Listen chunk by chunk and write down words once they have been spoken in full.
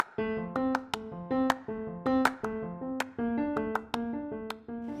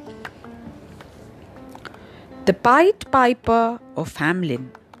The Pied Piper of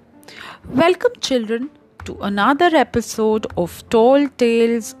Hamelin. Welcome, children, to another episode of Tall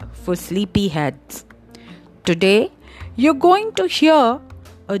Tales for Sleepyheads. Today, you're going to hear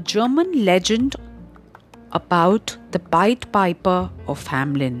a German legend about the Pied Piper of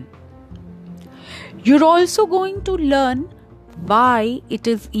Hamelin. You're also going to learn why it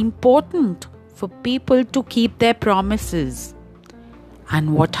is important for people to keep their promises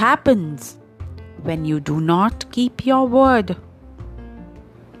and what happens when you do not keep your word.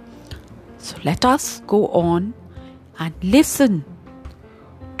 So let us go on and listen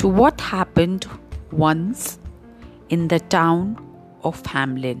to what happened once in the town of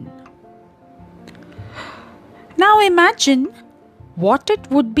Hamelin. Now imagine what it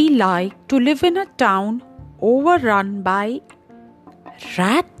would be like to live in a town overrun by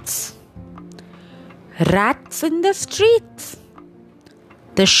rats. Rats in the streets,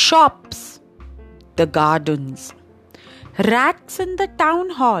 the shops, the gardens. Rats in the town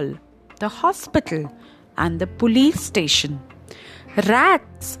hall, the hospital and the police station.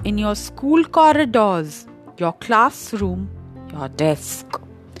 Rats in your school corridors, your classroom, your desk.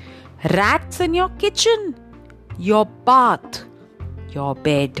 Rats in your kitchen, your bath, your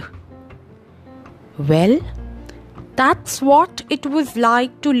bed. Well, that's what it was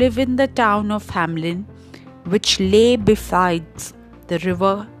like to live in the town of Hamelin, which lay besides the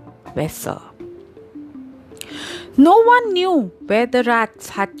river Weser. No one knew where the rats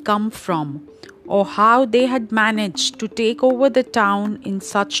had come from or how they had managed to take over the town in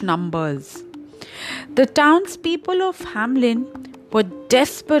such numbers. The townspeople of Hamelin were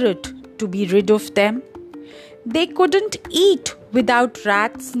desperate to be rid of them. They couldn't eat without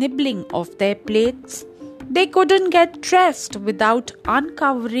rats nibbling off their plates. They couldn't get dressed without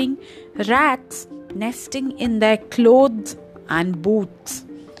uncovering rats nesting in their clothes and boots.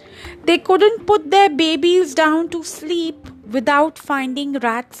 They couldn't put their babies down to sleep without finding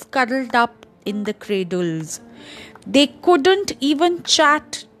rats cuddled up in the cradles. They couldn't even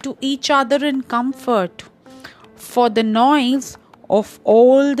chat to each other in comfort for the noise of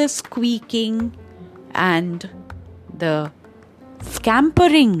all the squeaking and the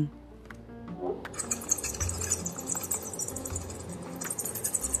scampering.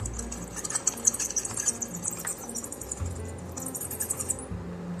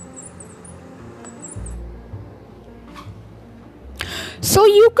 So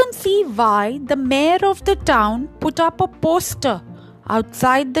you can see why the mayor of the town put up a poster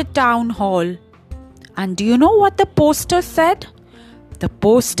outside the town hall. And do you know what the poster said? The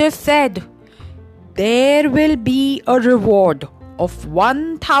poster said, "There will be a reward of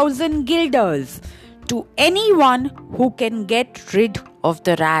 1,000 guilders to anyone who can get rid of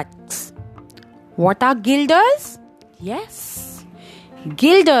the rats." What are guilders? Yes,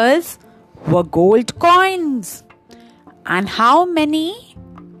 guilders were gold coins. And how many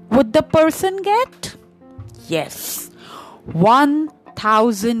would the person get? Yes,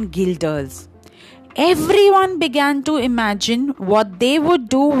 1,000 guilders. Everyone began to imagine what they would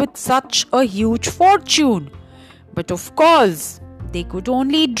do with such a huge fortune. But of course, they could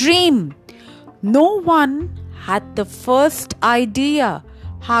only dream. No one had the first idea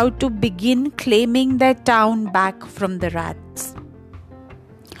how to begin claiming their town back from the rats.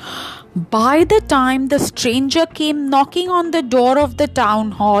 By the time the stranger came knocking on the door of the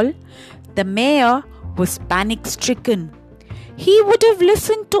town hall, the mayor was panic-stricken. He would have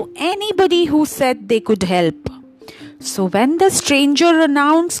listened to anybody who said they could help. So when the stranger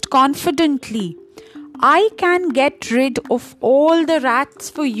announced confidently, "I can get rid of all the rats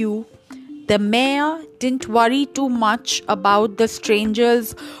for you," the mayor didn't worry too much about the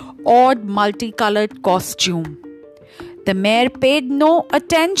stranger's odd multicolored costume. The mayor paid no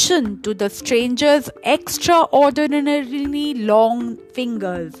attention to the stranger's extraordinarily long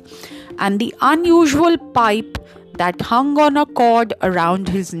fingers and the unusual pipe that hung on a cord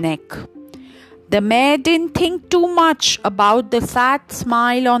around his neck. The mayor didn't think too much about the sad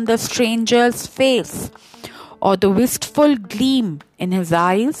smile on the stranger's face or the wistful gleam in his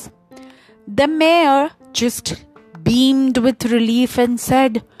eyes. The mayor just beamed with relief and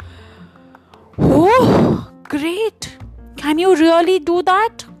said, "Oh, great! Can you really do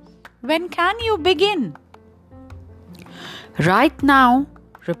that? When can you begin?" "Right now,"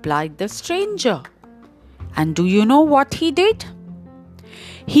 replied the stranger. And do you know what he did?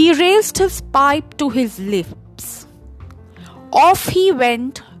 He raised his pipe to his lips. Off he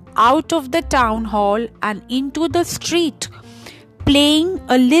went out of the town hall and into the street, playing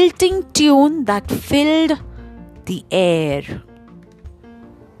a lilting tune that filled the air.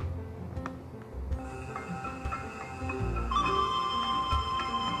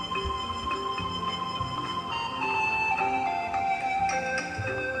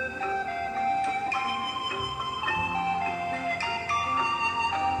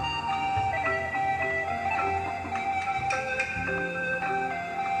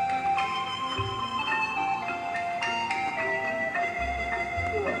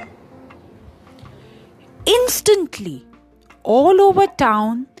 Instantly, all over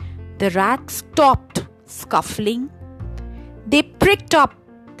town, the rats stopped scuffling. They pricked up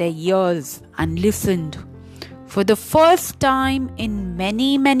their ears and listened. For the first time in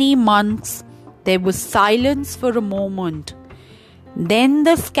many, many months, there was silence for a moment. Then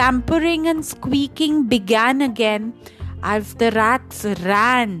the scampering and squeaking began again as the rats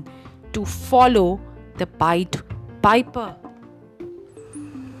ran to follow the Pied Piper.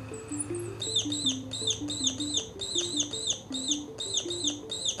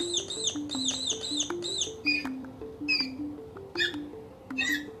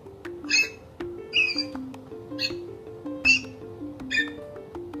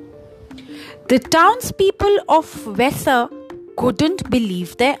 The townspeople of Wesser couldn't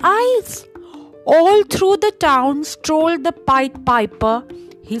believe their eyes. All through the town strolled the Pied Piper,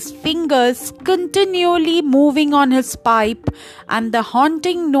 his fingers continually moving on his pipe and the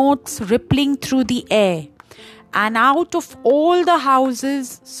haunting notes rippling through the air. And out of all the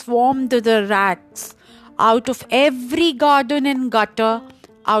houses swarmed the rats. Out of every garden and gutter,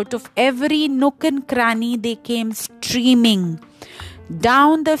 out of every nook and cranny they came streaming.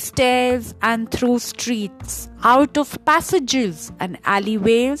 Down the stairs and through streets, out of passages and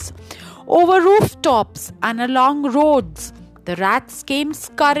alleyways, over rooftops and along roads, the rats came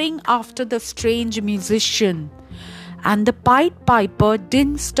scurrying after the strange musician. And the Pied Piper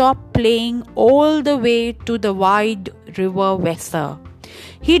didn't stop playing all the way to the wide river Weser.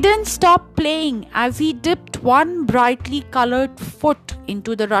 He didn't stop playing as he dipped one brightly colored foot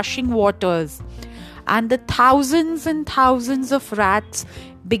into the rushing waters, and the thousands and thousands of rats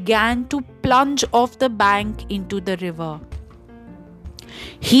began to plunge off the bank into the river.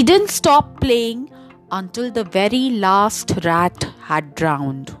 He didn't stop playing until the very last rat had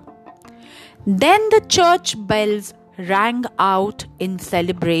drowned. Then the church bells rang out in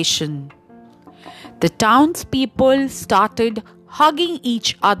celebration. The townspeople started hugging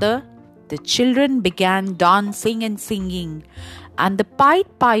each other. The children began dancing and singing, and the Pied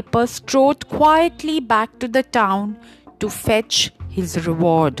Piper strode quietly back to the town to fetch his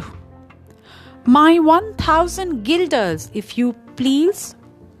reward. "My 1,000 guilders, if you please,"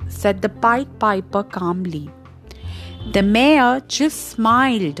 said the Pied Piper calmly. The mayor just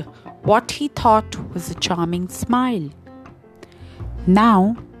smiled what he thought was a charming smile.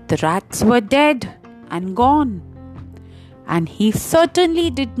 Now the rats were dead and gone, and he certainly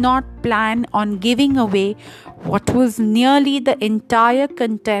did not plan on giving away what was nearly the entire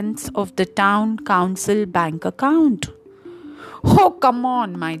contents of the town council bank account. "Oh, come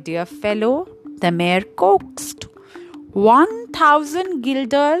on, my dear fellow," the mayor coaxed. 1,000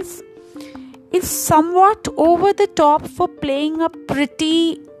 guilders is somewhat over the top for playing a pretty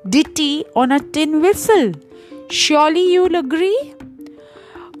ditty on a tin whistle. Surely you'll agree?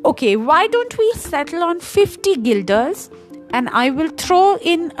 Okay, why don't we settle on 50 guilders, and I will throw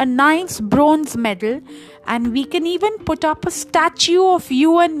in a nice bronze medal, and we can even put up a statue of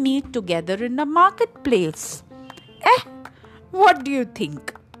you and me together in the marketplace. What do you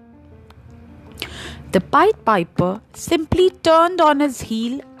think? The Pied Piper simply turned on his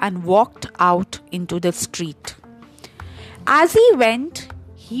heel and walked out into the street. As he went,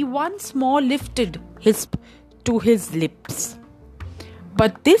 he once more lifted his to his lips.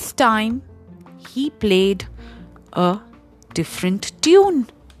 But this time, he played a different tune.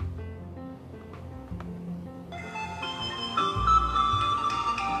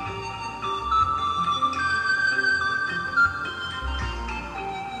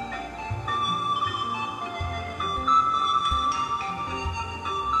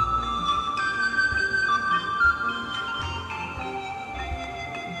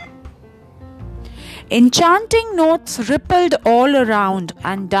 Enchanting notes rippled all around,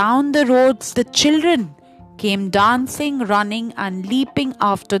 and down the roads the children came dancing, running, and leaping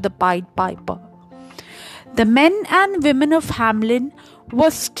after the Pied Piper. The men and women of Hamelin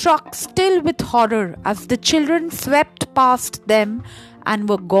were struck still with horror as the children swept past them and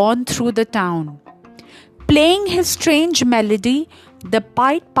were gone through the town. Playing his strange melody, the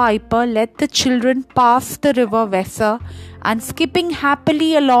Pied Piper let the children pass the river Weser, and skipping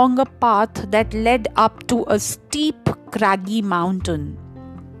happily along a path that led up to a steep, craggy mountain.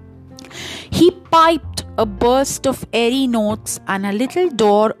 He piped a burst of airy notes, and a little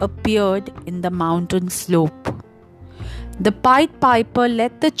door appeared in the mountain slope. The Pied Piper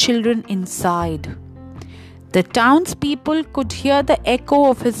let the children inside. The townspeople could hear the echo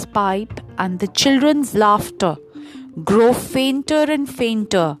of his pipe, and the children's laughter grow fainter and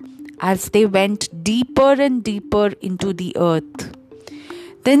fainter as they went deeper and deeper into the earth.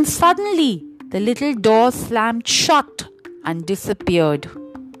 Then suddenly the little door slammed shut and disappeared.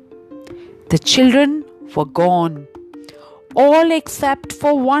 The children were gone, all except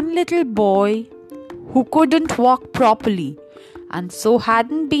for one little boy who couldn't walk properly and so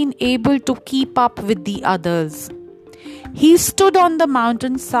hadn't been able to keep up with the others. He stood on the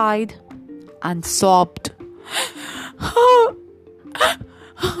mountainside and sobbed,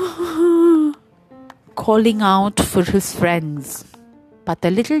 calling out for his friends. But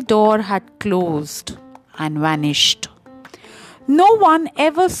the little door had closed and vanished. No one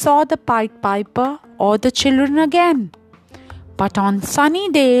ever saw the Pied Piper or the children again. But on sunny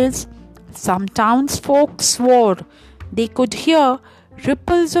days, some townsfolk swore they could hear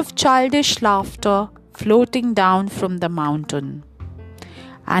ripples of childish laughter floating down from the mountain.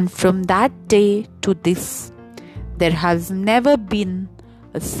 And from that day to this, there has never been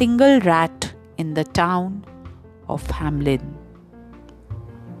a single rat in the town of Hamlin.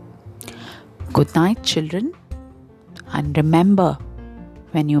 Good night, children. And remember,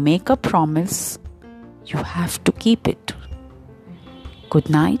 when you make a promise, you have to keep it. Good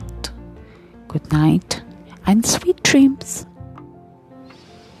night, and sweet dreams.